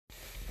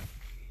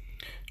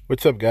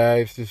What's up,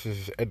 guys? This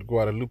is Ed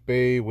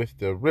Guadalupe with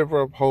the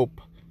River of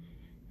Hope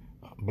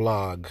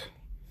blog,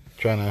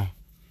 trying to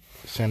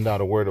send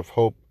out a word of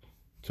hope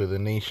to the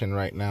nation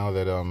right now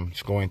that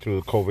is going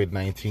through the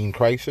COVID-19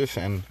 crisis.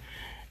 And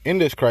in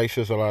this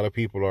crisis, a lot of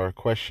people are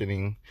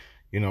questioning,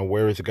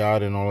 where is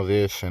God in all of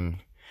this? And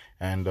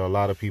a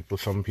lot of people,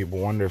 some people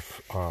wonder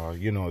if,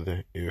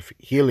 if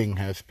healing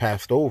has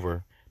passed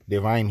over,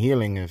 divine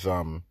healing is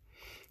done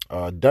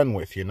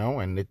with,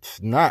 and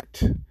it's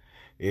not.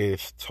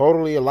 Is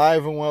totally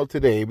alive and well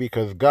today,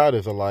 because God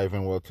is alive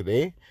and well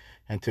today.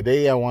 And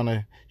today I want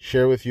to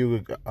share with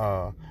you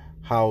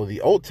how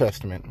the Old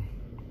Testament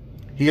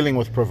healing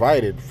was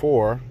provided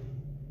for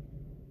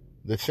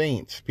the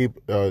saints,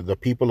 the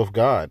people of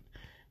God.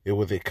 It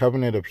was a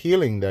covenant of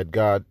healing that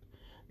God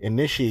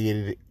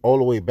initiated all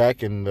the way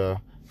back in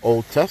the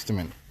Old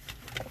Testament.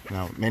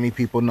 Now, many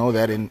people know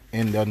that in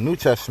the New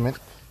Testament,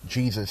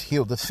 Jesus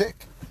healed the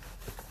sick.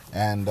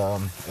 And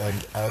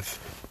as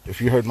if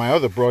you heard my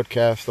other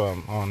broadcast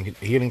on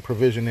healing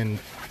provision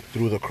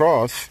through the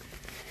cross,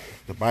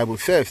 the Bible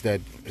says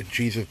that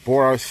Jesus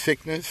bore our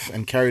sickness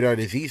and carried our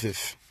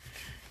diseases.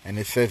 And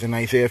it says in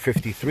Isaiah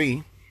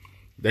 53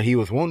 that he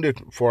was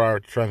wounded for our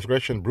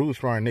transgression, bruised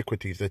for our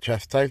iniquities. The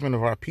chastisement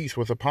of our peace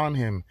was upon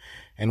him,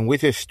 and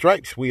with his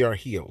stripes we are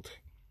healed.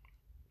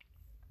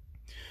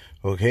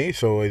 Okay,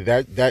 so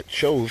that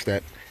shows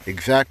that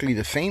exactly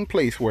the same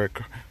place where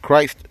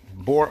Christ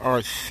bore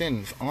our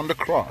sins on the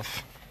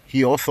cross,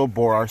 he also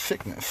bore our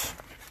sickness.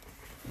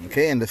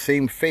 Okay, and the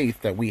same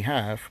faith that we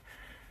have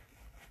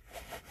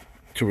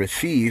to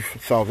receive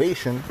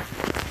salvation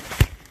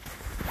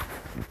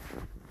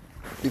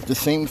is the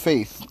same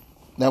faith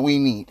that we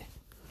need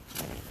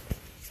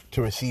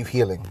to receive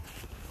healing,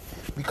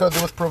 because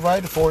it was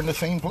provided for in the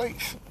same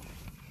place.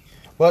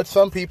 But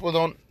some people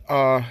don't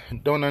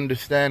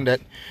understand that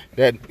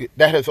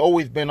has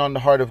always been on the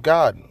heart of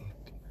God,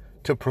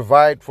 to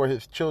provide for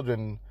his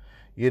children,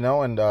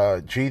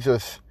 and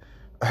Jesus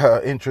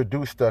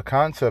introduced the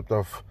concept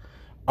of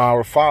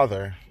our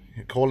Father,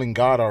 calling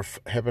God our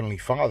Heavenly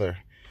Father.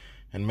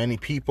 And many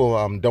people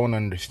don't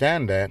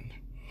understand that.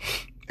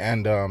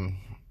 And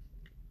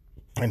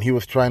he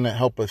was trying to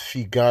help us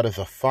see God as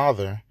a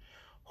father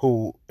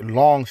who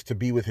longs to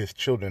be with his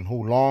children,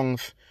 who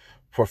longs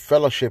for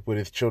fellowship with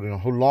his children,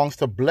 who longs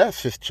to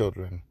bless his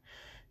children.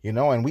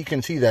 And we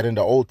can see that in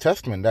the Old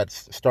Testament. That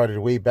started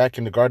way back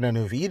in the Garden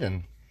of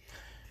Eden.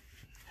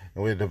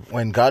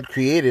 When God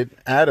created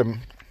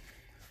Adam,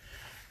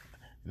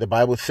 the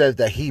Bible says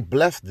that he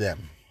blessed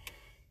them.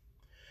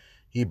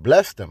 He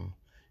blessed them.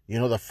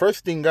 The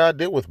first thing God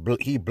did was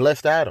he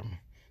blessed Adam.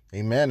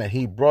 Amen.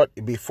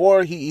 And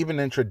before he even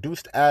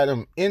introduced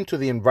Adam into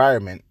the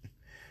environment,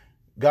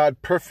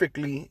 God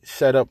perfectly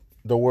set up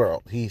the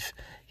world.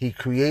 He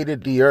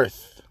created the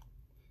earth,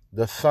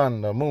 the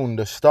sun, the moon,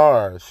 the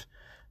stars,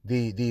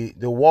 the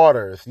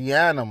waters, the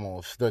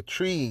animals, the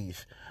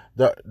trees,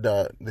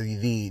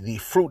 the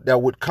fruit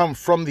that would come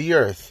from the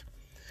earth.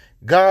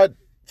 God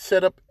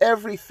set up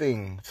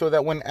everything so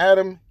that when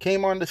Adam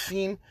came on the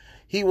scene,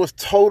 he was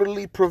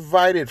totally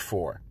provided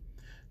for.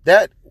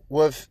 That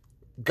was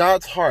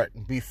God's heart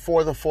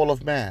before the fall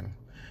of man.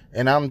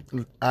 And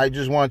I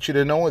just want you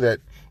to know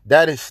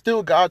that is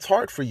still God's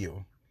heart for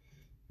you.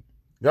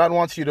 God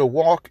wants you to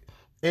walk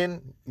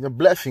in the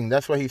blessing.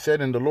 That's why he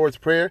said in the Lord's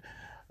Prayer,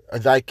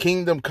 thy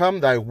kingdom come,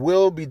 thy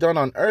will be done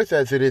on earth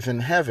as it is in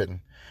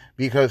heaven.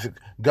 Because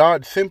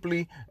God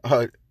simply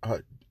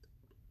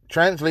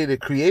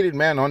created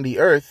man on the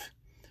earth,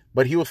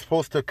 but he was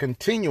supposed to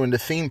continue in the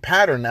same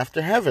pattern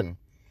after heaven.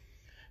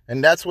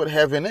 And that's what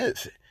heaven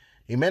is.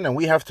 Amen. And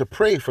we have to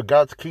pray for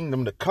God's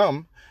kingdom to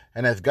come.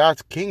 And as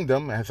God's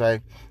kingdom, as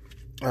I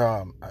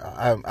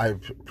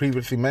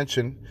previously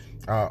mentioned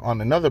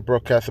on another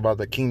broadcast about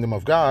the kingdom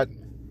of God,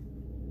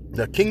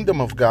 the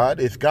kingdom of God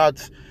is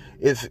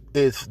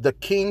is the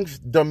king's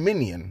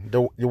dominion.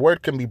 The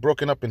word can be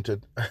broken up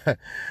into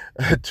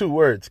two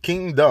words: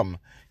 kingdom.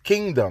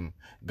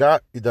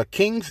 God, the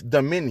king's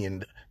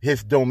dominion,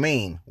 his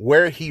domain,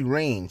 where he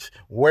reigns,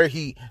 where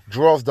he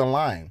draws the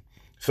line.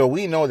 So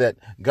we know that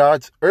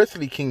God's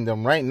earthly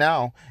kingdom right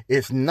now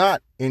is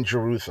not in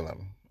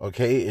Jerusalem.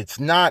 Okay,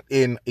 it's not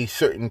in a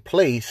certain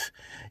place.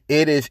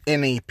 It is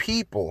in a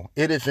people.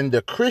 It is in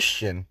the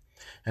Christian.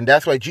 And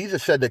that's why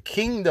Jesus said the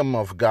kingdom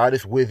of God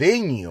is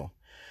within you.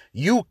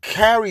 You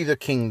carry the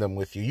kingdom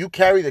with you. You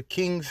carry the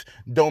king's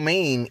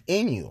domain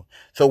in you.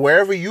 So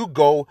wherever you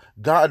go,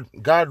 God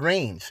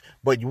reigns.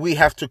 But we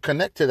have to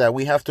connect to that.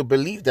 We have to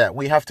believe that.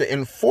 We have to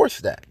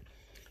enforce that.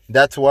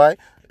 That's why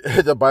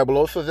the Bible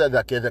also said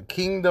that the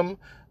kingdom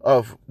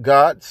of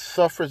God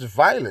suffers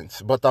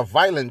violence, but the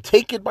violent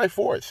take it by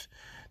force.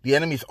 The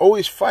enemy's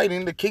always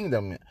fighting the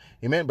kingdom.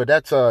 Amen. But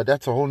that's a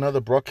whole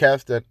nother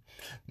broadcast that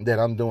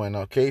I'm doing.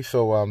 Okay.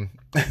 So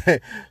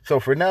so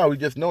for now, we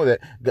just know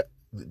that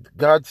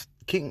God's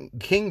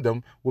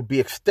kingdom will be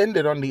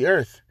extended on the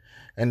earth.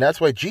 And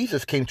that's why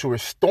Jesus came to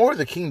restore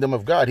the kingdom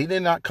of God. He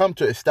did not come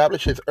to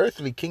establish his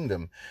earthly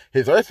kingdom.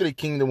 His earthly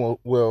kingdom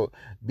will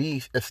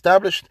be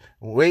established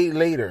way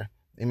later.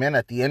 Amen.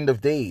 At the end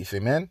of days.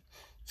 Amen.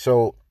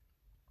 So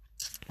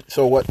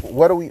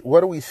what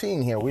are we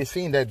seeing here? We're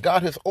seeing that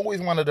God has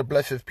always wanted to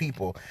bless his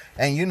people.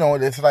 And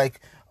it's like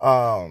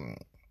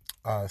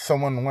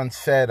someone once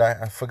said,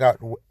 I forgot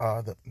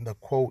the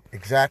quote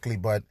exactly,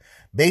 but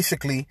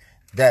basically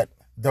that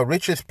the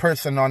richest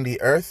person on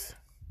the earth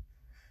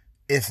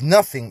is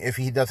nothing if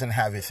he doesn't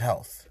have his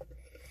health.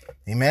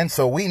 Amen.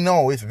 So we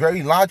know it's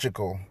very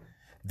logical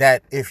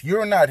that if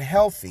you're not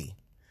healthy,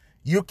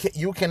 you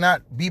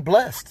cannot be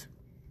blessed.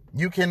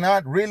 You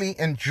cannot really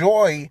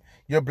enjoy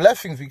your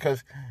blessings,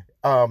 because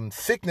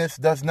sickness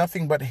does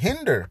nothing but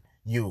hinder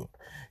you.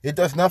 It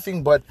does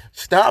nothing but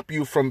stop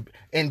you from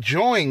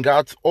enjoying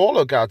all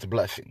of God's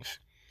blessings.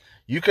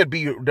 You could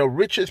be the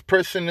richest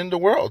person in the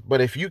world,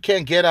 but if you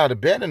can't get out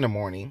of bed in the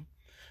morning,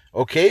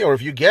 okay, or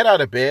if you get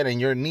out of bed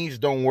and your knees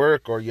don't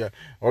work, or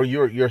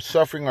you're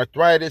suffering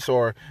arthritis,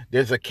 or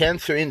there's a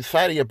cancer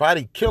inside of your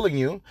body killing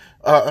you,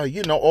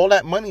 all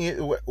that money,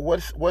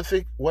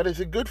 what is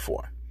it good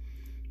for?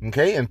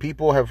 Okay, and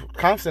people have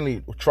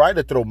constantly tried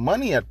to throw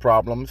money at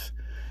problems,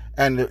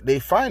 and they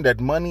find that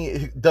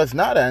money does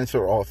not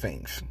answer all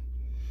things.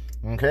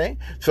 Okay,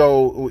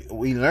 so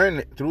we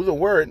learn through the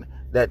word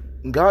that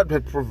God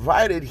had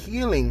provided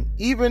healing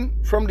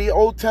even from the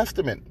Old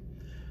Testament.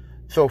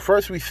 So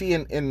first we see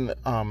in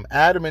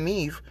Adam and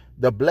Eve,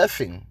 the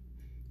blessing,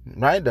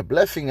 right? The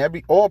blessing,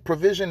 all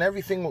provision,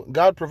 everything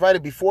God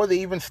provided before they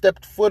even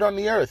stepped foot on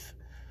the earth.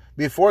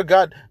 Before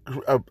God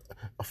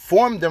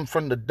formed them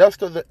from the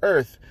dust of the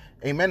earth,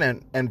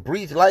 amen, and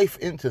breathed life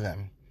into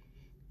them.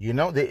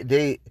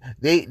 They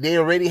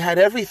already had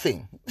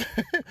everything.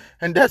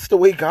 And that's the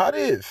way God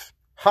is.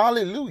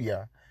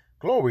 Hallelujah.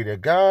 Glory to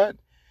God.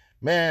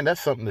 Man,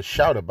 that's something to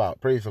shout about.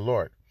 Praise the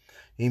Lord.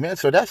 Amen.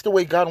 So that's the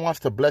way God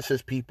wants to bless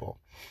his people.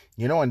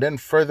 And then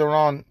further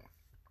on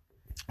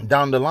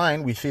down the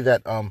line, we see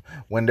that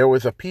when there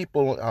was a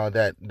people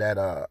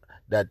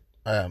that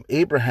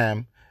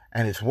Abraham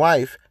and his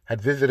wife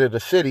had visited a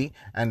city,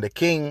 and the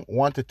king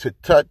wanted to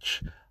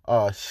touch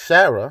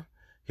Sarah,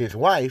 his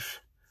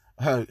wife,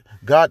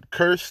 God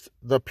cursed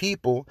the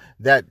people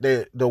that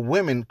the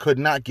women could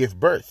not give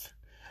birth,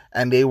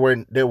 and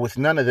there was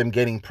none of them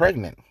getting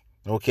pregnant.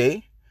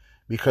 Okay,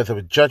 because of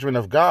a judgment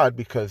of God,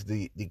 because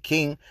the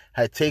king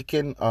had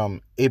taken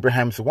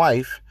Abraham's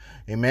wife,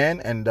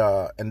 amen, and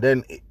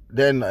then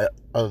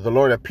the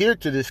Lord appeared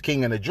to this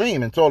king in a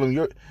dream and told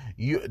him,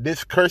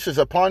 this curse is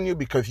upon you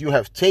because you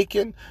have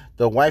taken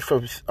the wife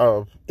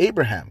of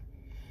Abraham.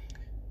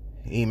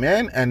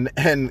 Amen.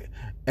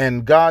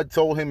 And God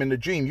told him in the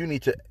dream, you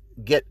need to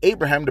get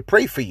Abraham to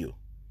pray for you.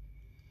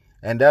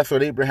 And that's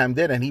what Abraham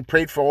did. And he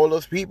prayed for all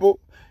those people.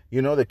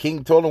 The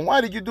king told him, why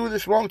did you do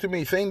this wrong to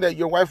me, saying that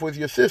your wife was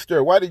your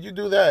sister? Why did you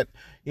do that?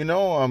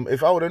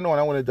 If I would have known,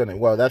 I would have done it.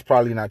 Well, that's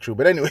probably not true.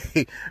 But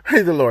anyway,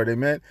 praise the Lord.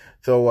 Amen.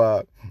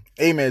 So,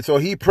 amen. So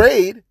he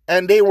prayed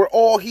and they were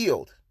all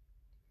healed.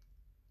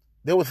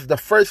 There was the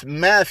first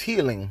mass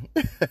healing.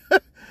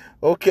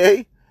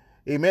 Okay.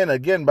 Amen.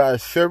 Again, by a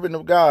servant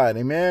of God.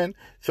 Amen.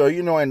 So,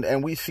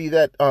 and we see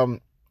that,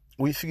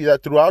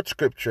 throughout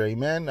scripture.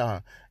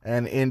 Amen.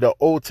 And in the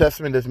Old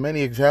Testament, there's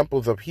many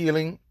examples of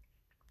healing.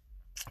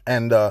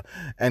 And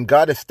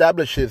God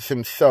establishes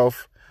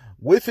himself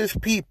with his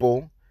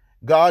people.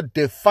 God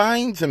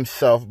defines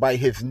himself by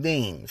his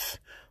names.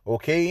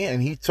 Okay.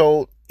 And he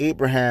told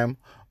Abraham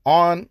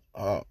on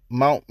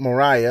Mount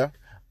Moriah,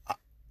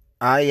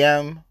 I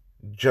am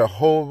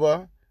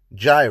Jehovah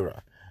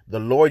Jireh, the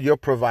Lord your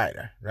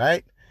provider,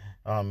 right?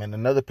 In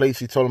another place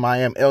he told him, I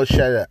am El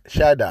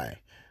Shaddai,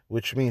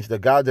 which means the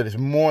God that is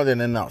more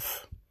than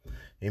enough.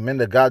 Amen.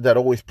 The God that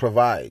always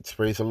provides.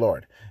 Praise the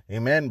Lord.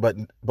 Amen.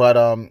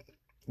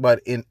 But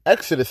in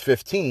Exodus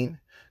 15,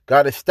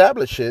 God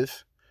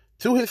establishes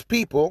to his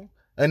people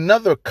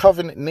another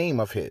covenant name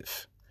of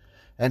his.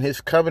 And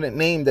his covenant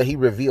name that he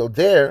revealed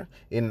there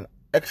in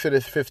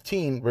Exodus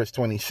 15, verse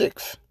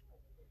 26,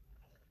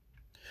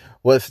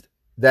 was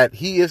that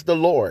he is the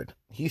Lord.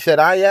 He said,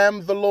 I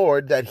am the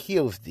Lord that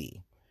heals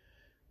thee.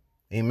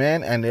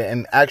 Amen.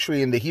 And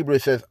actually in the Hebrew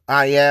it says,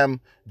 I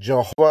am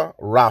Jehovah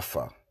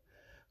Rapha.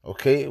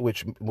 Okay,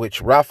 which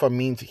Rapha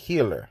means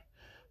healer.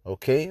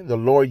 Okay, the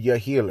Lord your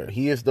healer.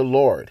 He is the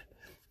Lord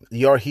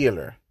your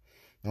healer.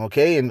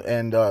 Okay, and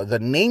the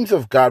names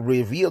of God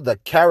reveal the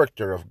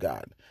character of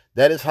God.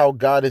 That is how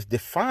God is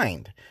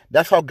defined.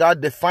 That's how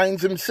God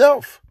defines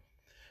himself.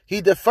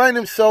 He defined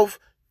himself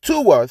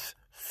to us,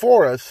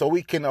 for us, so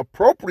we can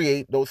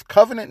appropriate those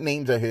covenant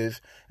names of his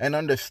and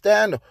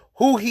understand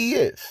who he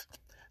is.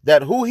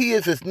 That who he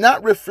is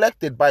not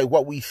reflected by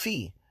what we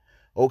see.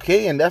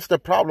 Okay, and that's the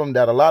problem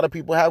that a lot of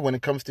people have when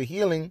it comes to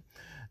healing.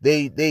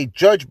 They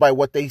judge by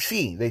what they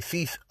see. They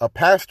see a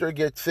pastor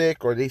get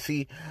sick, or they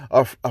see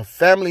a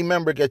family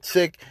member get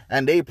sick,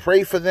 and they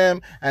pray for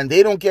them and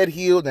they don't get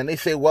healed, and they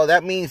say, well,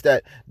 that means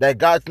that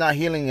God's not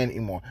healing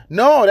anymore.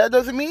 No, that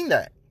doesn't mean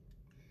that.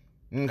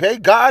 Okay,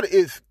 God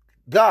is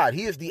God.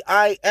 He is the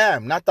I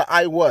am, not the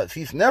I was.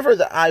 He's never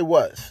the I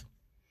was.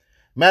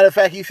 Matter of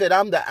fact, he said,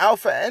 I'm the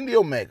Alpha and the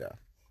Omega.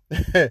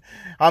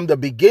 I'm the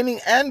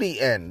beginning and the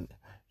end.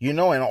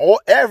 and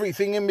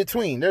everything in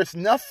between. There's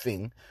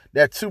nothing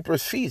that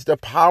supersedes the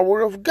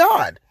power of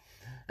God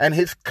and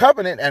his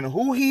covenant and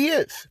who he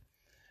is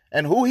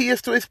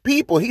to his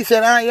people. He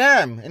said, I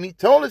am. And he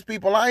told his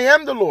people, I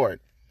am the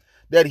Lord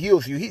that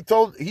heals you. He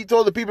told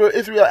the people of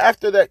Israel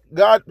after that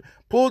God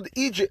pulled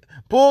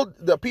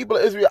the people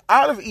of Israel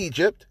out of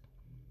Egypt.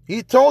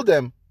 He told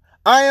them,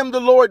 I am the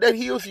Lord that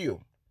heals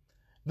you.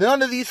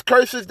 None of these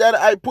curses that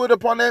I put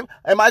upon them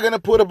am I going to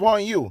put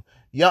upon you.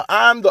 Yeah,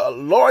 I'm the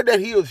Lord that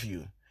heals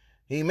you.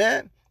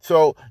 Amen.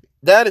 So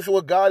that is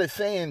what God is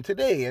saying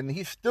today. And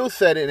he still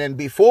said it. And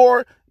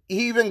before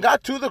he even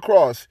got to the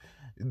cross,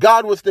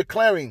 God was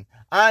declaring,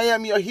 I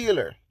am your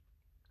healer.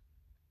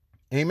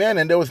 Amen.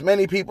 And there was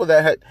many people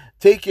that had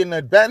taken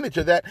advantage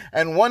of that.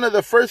 And one of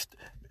the first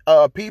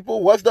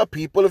people was the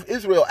people of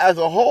Israel as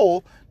a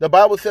whole. The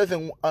Bible says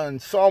in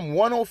Psalm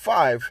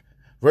 105,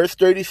 verse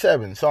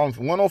 37, Psalms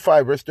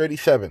 105, verse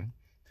 37,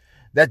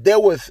 that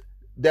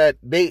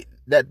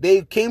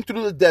they came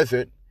through the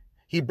desert.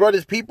 He brought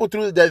his people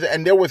through the desert,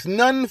 and there was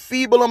none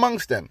feeble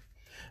amongst them.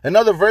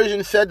 Another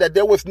version said that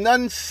there was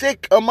none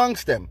sick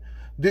amongst them.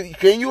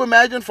 Can you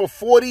imagine, for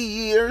 40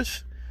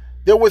 years,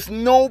 there was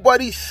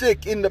nobody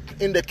sick in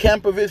the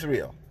camp of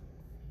Israel?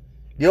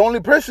 The only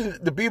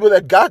the people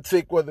that got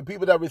sick were the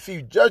people that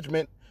received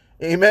judgment.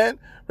 Amen.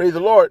 Praise the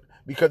Lord,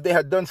 because they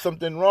had done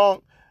something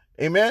wrong.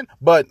 Amen.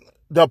 But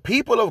the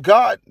people of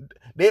God,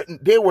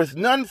 there was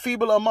none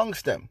feeble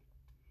amongst them.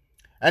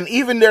 And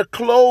even their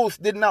clothes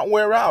did not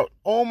wear out.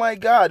 Oh my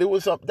God,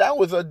 that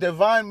was a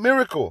divine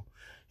miracle.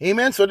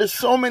 Amen. So there's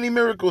so many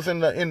miracles in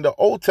the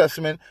Old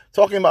Testament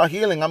talking about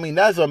healing. I mean,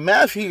 that's a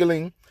mass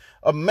healing,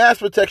 a mass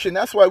protection.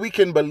 That's why we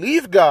can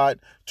believe God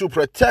to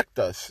protect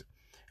us.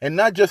 And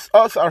not just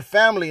us, our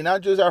family, not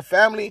just our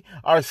family,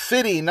 our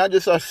city, not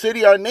just our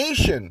city, our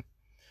nation.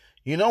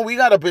 We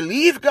got to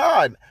believe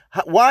God.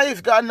 Why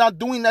is God not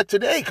doing that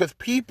today? Because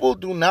people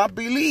do not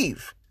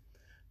believe.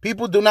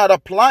 People do not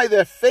apply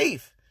their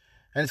faith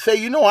and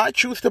say, I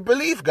choose to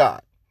believe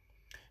God.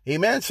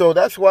 Amen. So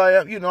that's why,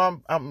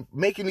 I'm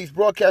making these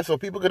broadcasts so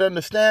people can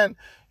understand,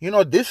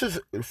 this is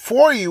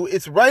for you.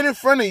 It's right in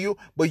front of you,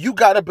 but you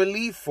got to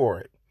believe for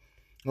it.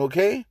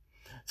 Okay.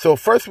 So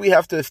first we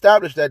have to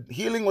establish that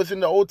healing was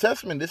in the Old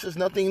Testament. This is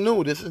nothing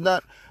new. This is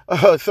not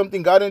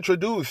something God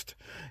introduced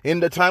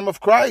in the time of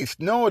Christ.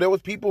 No, there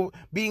was people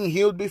being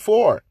healed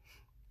before.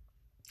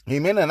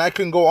 Amen. And I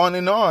can go on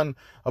and on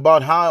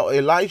about how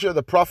Elijah,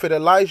 the prophet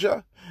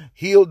Elijah,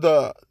 healed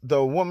the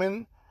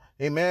woman.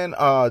 Amen.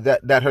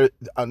 That her,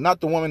 not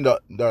the woman,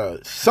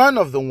 the son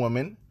of the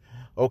woman,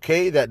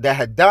 okay, that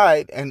had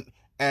died,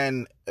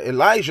 and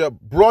Elijah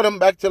brought him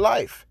back to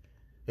life.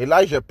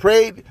 Elijah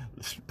prayed,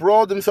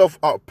 sprawled himself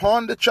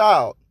upon the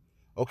child,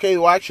 okay,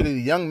 well, actually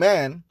the young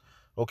man,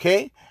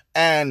 okay,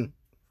 and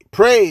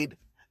prayed,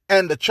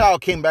 and the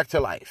child came back to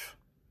life.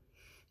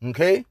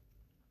 Okay.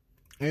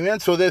 Amen.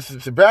 So there's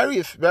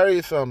various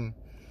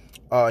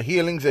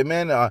healings.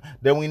 Amen.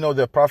 Then we know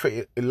the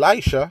prophet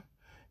Elisha,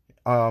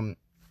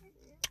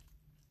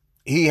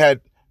 he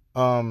had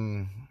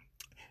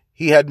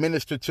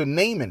ministered to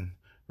Naaman,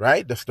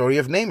 right? The story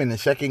of Naaman in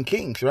 2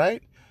 Kings,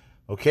 right?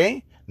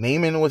 Okay.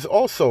 Naaman was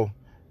also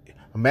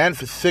a man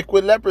sick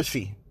with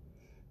leprosy.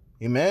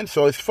 Amen.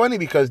 So it's funny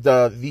because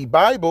the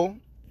Bible,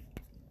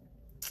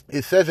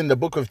 it says in the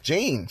book of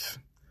James,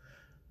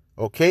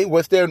 okay,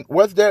 was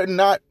there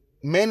not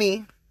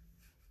many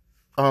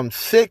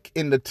sick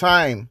in the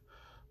time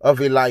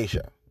of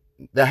Elijah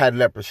that had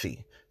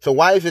leprosy? So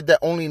why is it that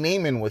only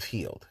Naaman was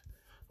healed?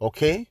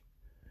 Okay.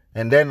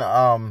 And then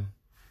no,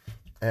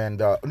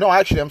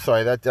 actually, I'm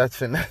sorry,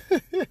 that's in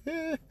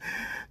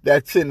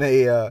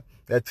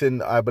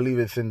I believe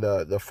it's in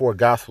the four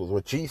Gospels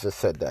where Jesus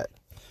said that,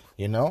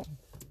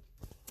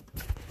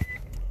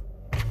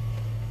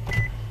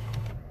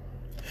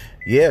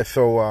 Yeah,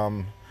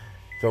 so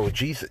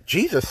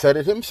Jesus said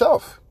it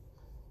himself.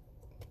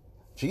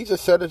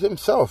 Jesus said it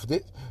himself.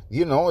 It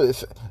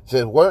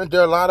said, weren't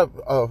there a lot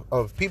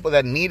of people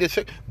that needed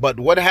sick? But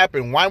what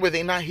happened? Why were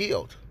they not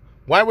healed?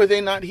 Why were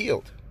they not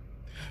healed?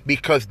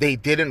 Because they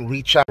didn't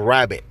reach out.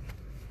 Rabbit.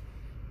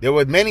 There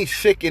were many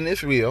sick in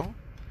Israel,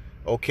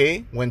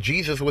 okay, when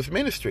Jesus was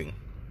ministering.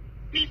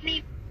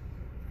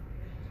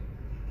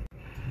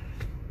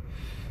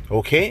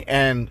 Okay,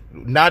 and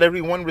not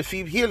everyone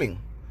received healing.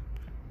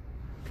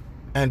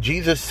 And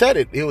Jesus said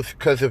it was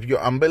because of your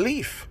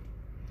unbelief.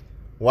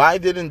 Why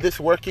didn't this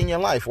work in your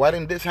life? Why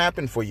didn't this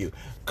happen for you?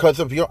 Because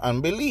of your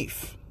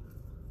unbelief.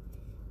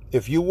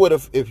 If you would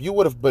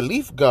have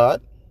believed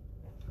God,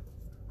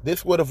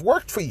 this would have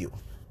worked for you.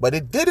 But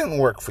it didn't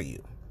work for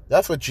you.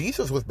 That's what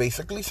Jesus was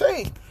basically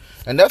saying.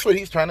 And that's what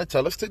he's trying to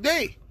tell us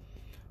today.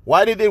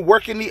 Why did it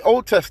work in the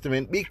Old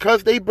Testament?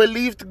 Because they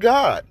believed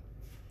God.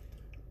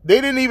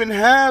 They didn't even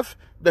have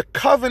the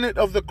covenant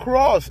of the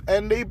cross,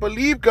 and they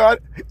believed God.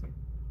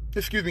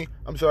 Excuse me,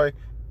 I'm sorry.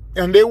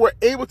 And they were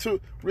able to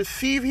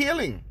receive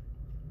healing.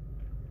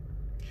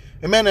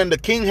 Amen. And the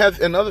king has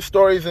another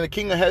stories in the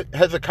king of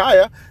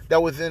Hezekiah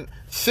that was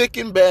sick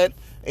in bed.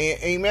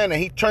 Amen.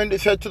 And he turned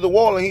his head to the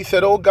wall and he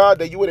said, oh God,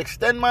 that you would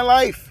extend my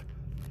life.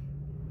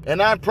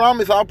 And I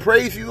promise I'll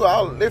praise you,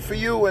 I'll live for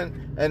you.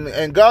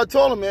 And God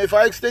told him, if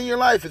I extend your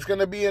life, it's going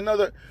to be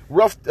another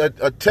rough,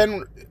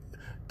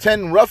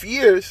 10 rough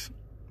years.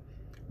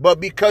 But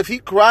because he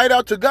cried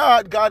out to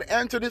God, God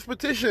answered his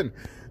petition.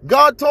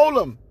 God told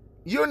him,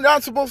 you're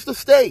not supposed to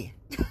stay.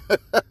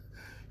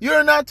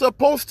 You're not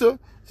supposed to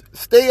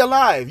stay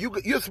alive.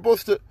 You're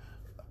supposed to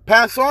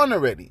pass on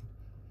already.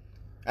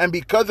 And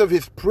because of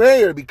his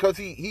prayer, because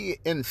he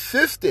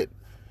insisted,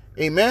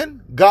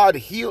 amen, God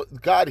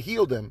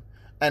healed him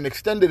and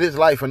extended his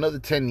life another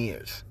 10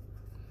 years.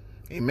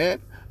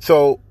 Amen.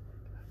 So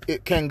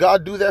can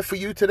God do that for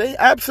you today?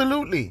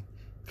 Absolutely.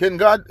 Can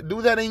God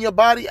do that in your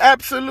body?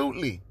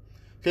 Absolutely.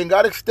 Can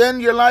God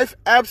extend your life?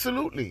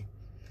 Absolutely.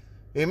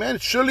 Amen.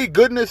 Surely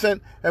goodness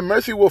and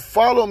mercy will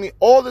follow me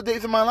all the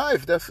days of my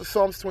life. That's what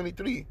Psalms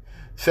 23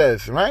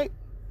 says, right?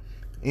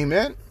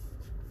 Amen.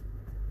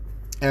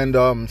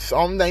 And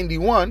Psalm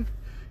 91,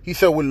 he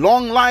said, with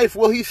long life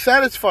will he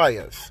satisfy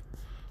us.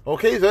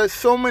 Okay, so there's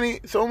so many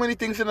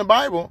things in the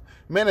Bible,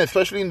 man,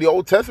 especially in the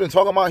Old Testament,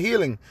 talking about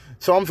healing.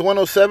 Psalms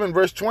 107,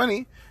 verse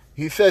 20,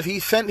 he says he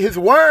sent his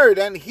word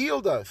and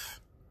healed us.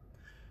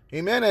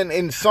 Amen. And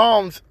in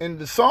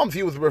the Psalms,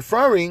 he was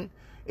referring,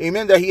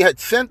 amen, that he had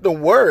sent the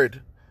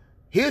word,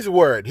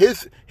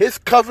 his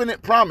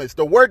covenant promise,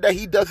 the word that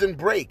he doesn't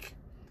break,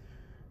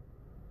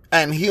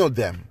 and healed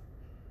them.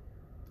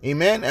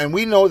 Amen. And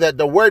we know that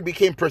the word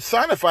became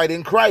personified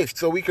in Christ.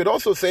 So we could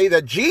also say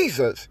that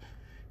Jesus,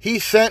 he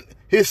sent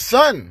his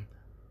son,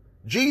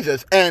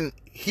 Jesus, and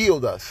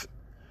healed us.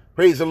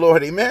 Praise the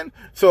Lord. Amen.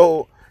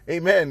 So,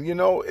 amen. You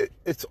know,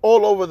 it's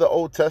all over the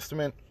Old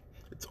Testament.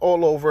 It's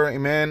all over.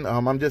 Amen.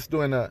 I'm just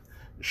doing a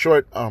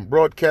short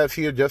broadcast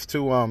here just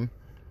to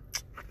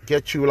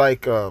get you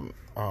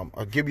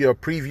I'll give you a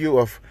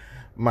preview of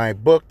my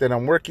book that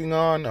I'm working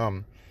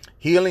on,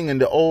 Healing in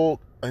the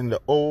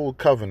Old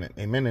Covenant.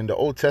 Amen. In the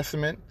Old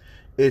Testament,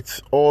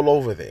 it's all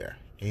over there.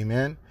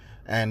 Amen.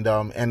 And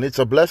it's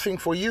a blessing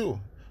for you.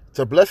 It's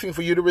a blessing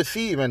for you to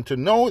receive and to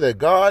know that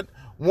God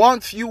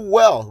wants you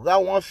well.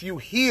 God wants you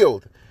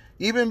healed.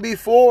 Even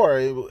before,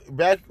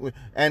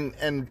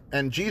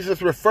 and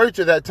Jesus referred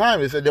to that time.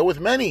 He said there was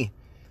many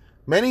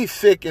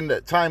sick in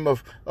the time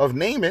of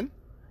Naaman,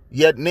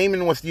 yet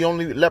Naaman was the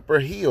only leper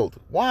healed.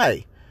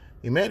 Why?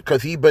 Amen.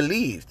 Because he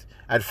believed.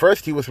 At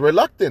first he was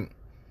reluctant.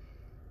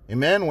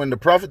 Amen. When the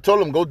prophet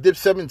told him, go dip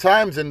 7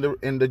 times in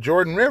the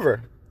Jordan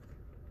River.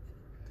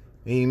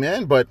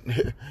 Amen. But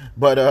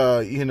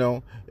you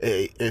know,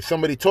 if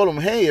somebody told him,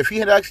 hey, if he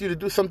had asked you to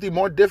do something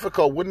more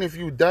difficult, wouldn't have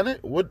you done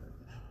it?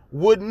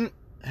 Wouldn't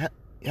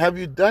have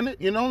you done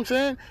it? You know what I'm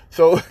saying?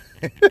 So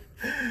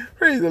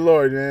praise the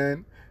Lord,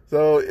 man.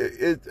 So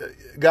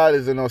God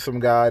is an awesome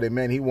God.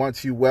 Amen. He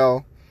wants you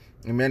well.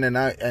 Amen.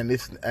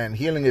 And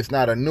healing is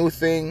not a new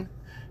thing.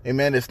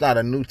 Amen. It's not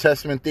a New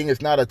Testament thing.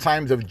 It's not a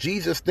times of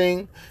Jesus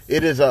thing.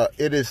 It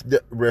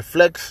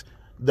reflects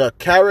the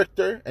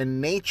character and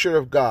nature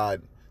of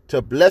God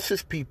to bless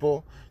his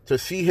people, to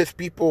see his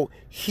people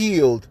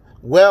healed,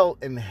 well,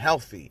 and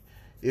healthy.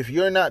 If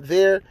you're not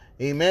there,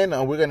 amen,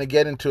 we're going to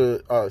get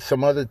into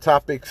some other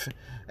topics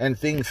and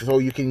things so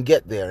you can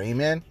get there.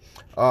 Amen.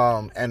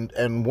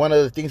 And one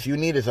of the things you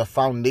need is a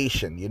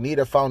foundation. You need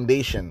a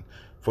foundation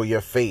for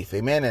your faith.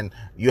 Amen. And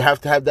you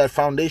have to have that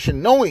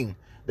foundation knowing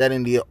that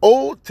in the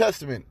Old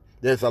Testament,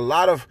 there's a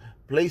lot of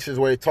places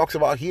where it talks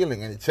about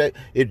healing, and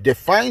it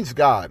defines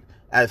God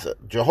as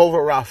Jehovah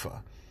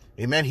Rapha.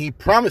 Amen. He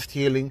promised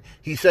healing.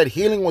 He said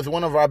healing was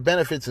one of our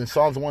benefits in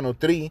Psalms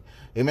 103.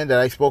 Amen. That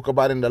I spoke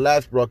about in the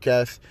last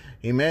broadcast.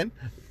 Amen.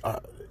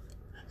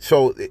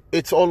 So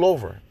it's all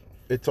over.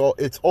 It's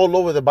all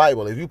over the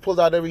Bible. If you pulled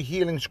out every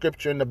healing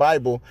scripture in the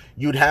Bible,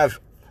 you'd have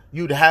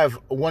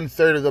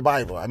 1/3 of the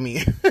Bible. I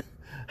mean,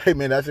 hey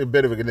man, that's a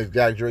bit of an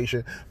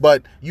exaggeration,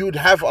 but you'd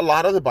have a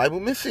lot of the Bible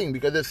missing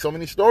because there's so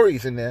many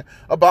stories in there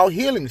about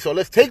healing. So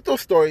let's take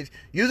those stories,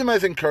 use them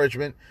as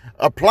encouragement,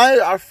 apply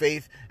our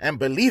faith, and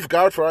believe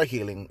God for our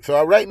healing.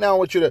 So right now, I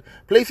want you to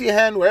place your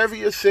hand wherever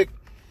you're sick.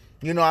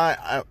 You know,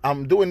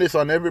 I'm doing this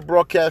on every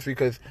broadcast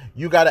because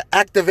you got to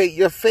activate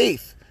your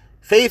faith.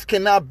 Faith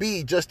cannot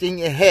be just in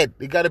your head.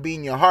 It got to be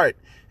in your heart.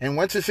 And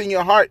once it's in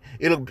your heart,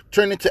 it'll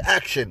turn into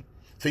action.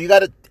 So you got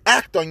to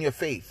act on your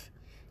faith.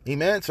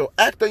 Amen. So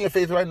act on your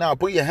faith right now.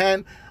 Put your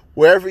hand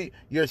wherever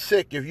you're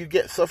sick. If you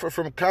suffer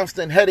from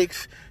constant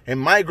headaches and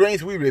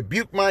migraines, we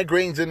rebuke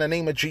migraines in the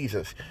name of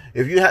Jesus.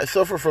 If you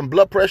suffer from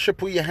blood pressure,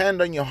 put your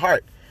hand on your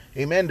heart.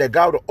 Amen. That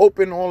God will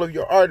open all of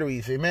your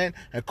arteries. Amen.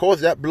 And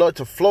cause that blood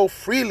to flow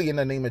freely in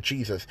the name of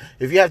Jesus.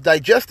 If you have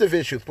digestive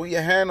issues, put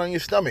your hand on your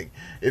stomach.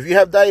 If you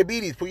have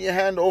diabetes, put your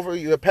hand over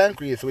your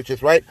pancreas, which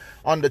is right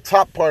on the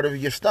top part of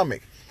your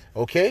stomach.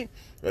 Okay.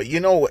 You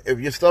know, if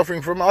you're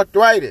suffering from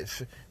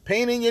arthritis,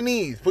 pain in your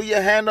knees, put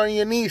your hand on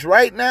your knees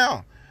right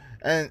now.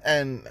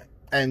 And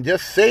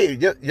just say,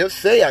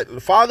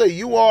 Father,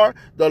 you are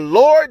the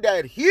Lord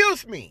that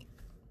heals me.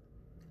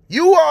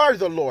 You are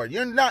the Lord. You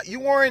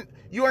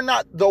are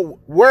not the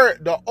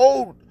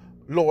old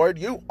Lord.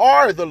 You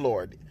are the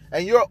Lord.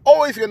 And you're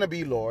always going to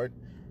be Lord.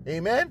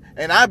 Amen.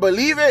 And I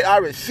believe it. I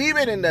receive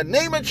it in the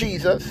name of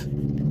Jesus.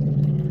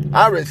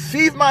 I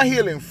receive my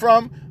healing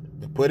from,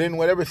 put in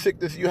whatever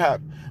sickness you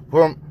have,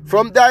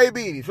 from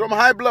diabetes, from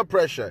high blood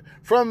pressure,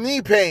 from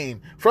knee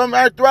pain, from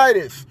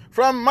arthritis,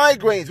 from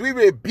migraines. We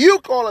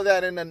rebuke all of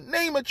that in the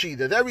name of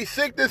Jesus. Every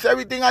sickness,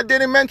 everything I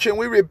didn't mention,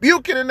 we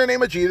rebuke it in the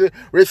name of Jesus.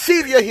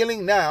 Receive your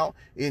healing now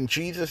in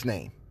Jesus'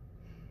 name.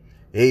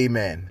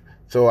 Amen.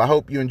 So I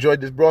hope you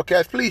enjoyed this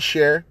broadcast. Please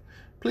share.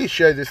 Please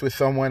share this with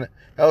someone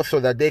else so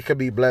that they can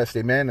be blessed.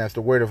 Amen. As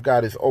the word of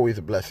God is always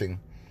a blessing.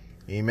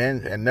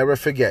 Amen. And never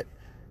forget,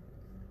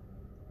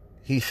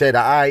 he said,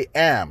 I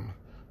am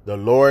the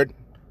Lord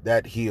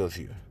that heals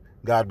you.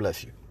 God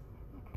bless you.